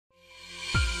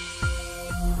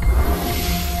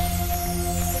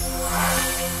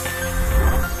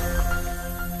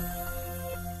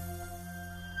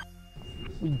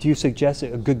do you suggest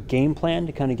a good game plan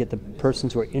to kind of get the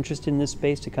persons who are interested in this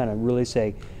space to kind of really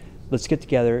say, let's get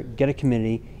together, get a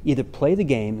committee, either play the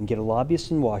game and get a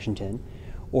lobbyist in Washington,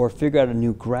 or figure out a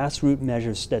new grassroots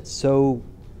measures that's so,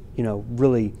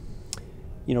 really,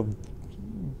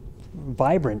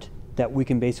 vibrant that we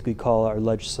can basically call our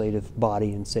legislative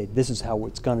body and say, this is how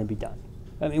it's going to be done?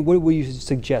 I mean, what would you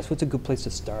suggest? What's a good place to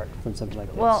start from something like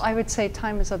this? Well, I would say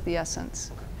time is of the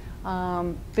essence.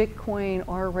 Bitcoin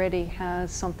already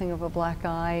has something of a black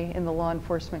eye in the law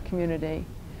enforcement community.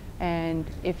 And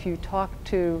if you talk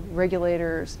to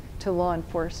regulators, to law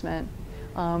enforcement,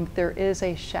 there is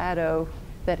a shadow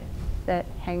that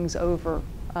hangs over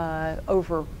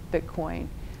Bitcoin.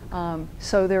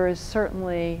 So there is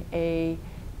certainly a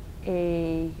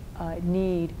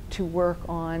need to work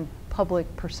on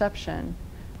public perception,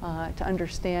 to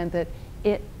understand that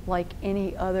it, like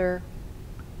any other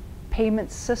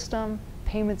payment system,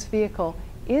 payments vehicle,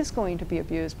 is going to be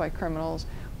abused by criminals,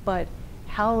 but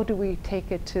how do we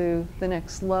take it to the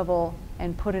next level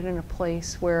and put it in a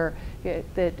place where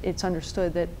that it's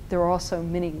understood that there are also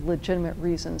many legitimate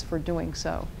reasons for doing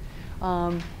so.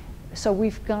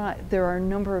 So there are a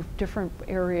number of different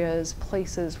areas,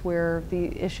 places where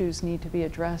the issues need to be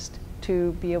addressed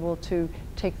to be able to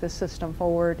take the system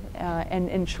forward and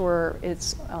ensure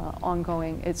its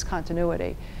its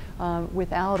continuity.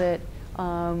 Without it,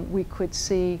 we could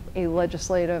see a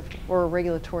legislative or a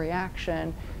regulatory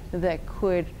action that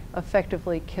could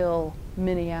effectively kill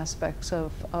many aspects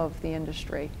of the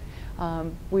industry.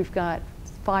 We've got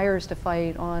fires to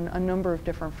fight on a number of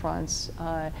different fronts.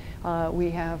 We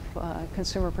have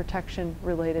consumer protection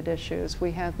related issues.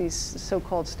 We have these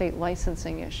so-called state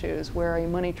licensing issues where a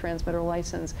money transmitter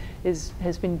license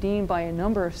has been deemed by a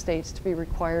number of states to be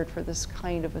required for this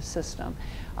kind of a system.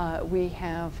 We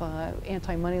have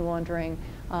anti-money laundering,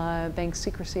 Bank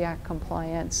Secrecy Act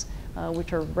compliance,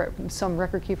 which are some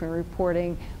record keeping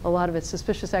reporting, a lot of it's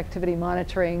suspicious activity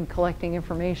monitoring, collecting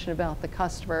information about the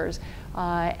customers,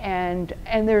 and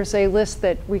there's a list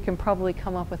that we can probably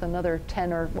come up with another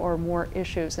 10 or more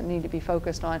issues that need to be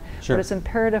focused on. Sure. But it's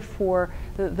imperative for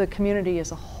the community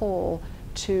as a whole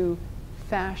to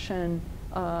fashion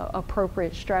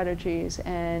appropriate strategies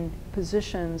and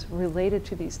positions related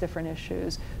to these different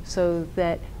issues, so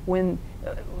that when,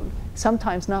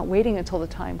 sometimes not waiting until the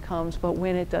time comes, but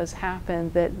when it does happen,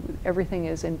 that everything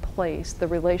is in place, the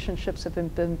relationships have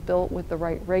been built with the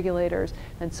right regulators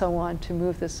and so on to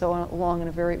move this along in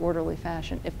a very orderly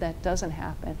fashion. If that doesn't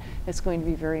happen, it's going to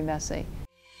be very messy.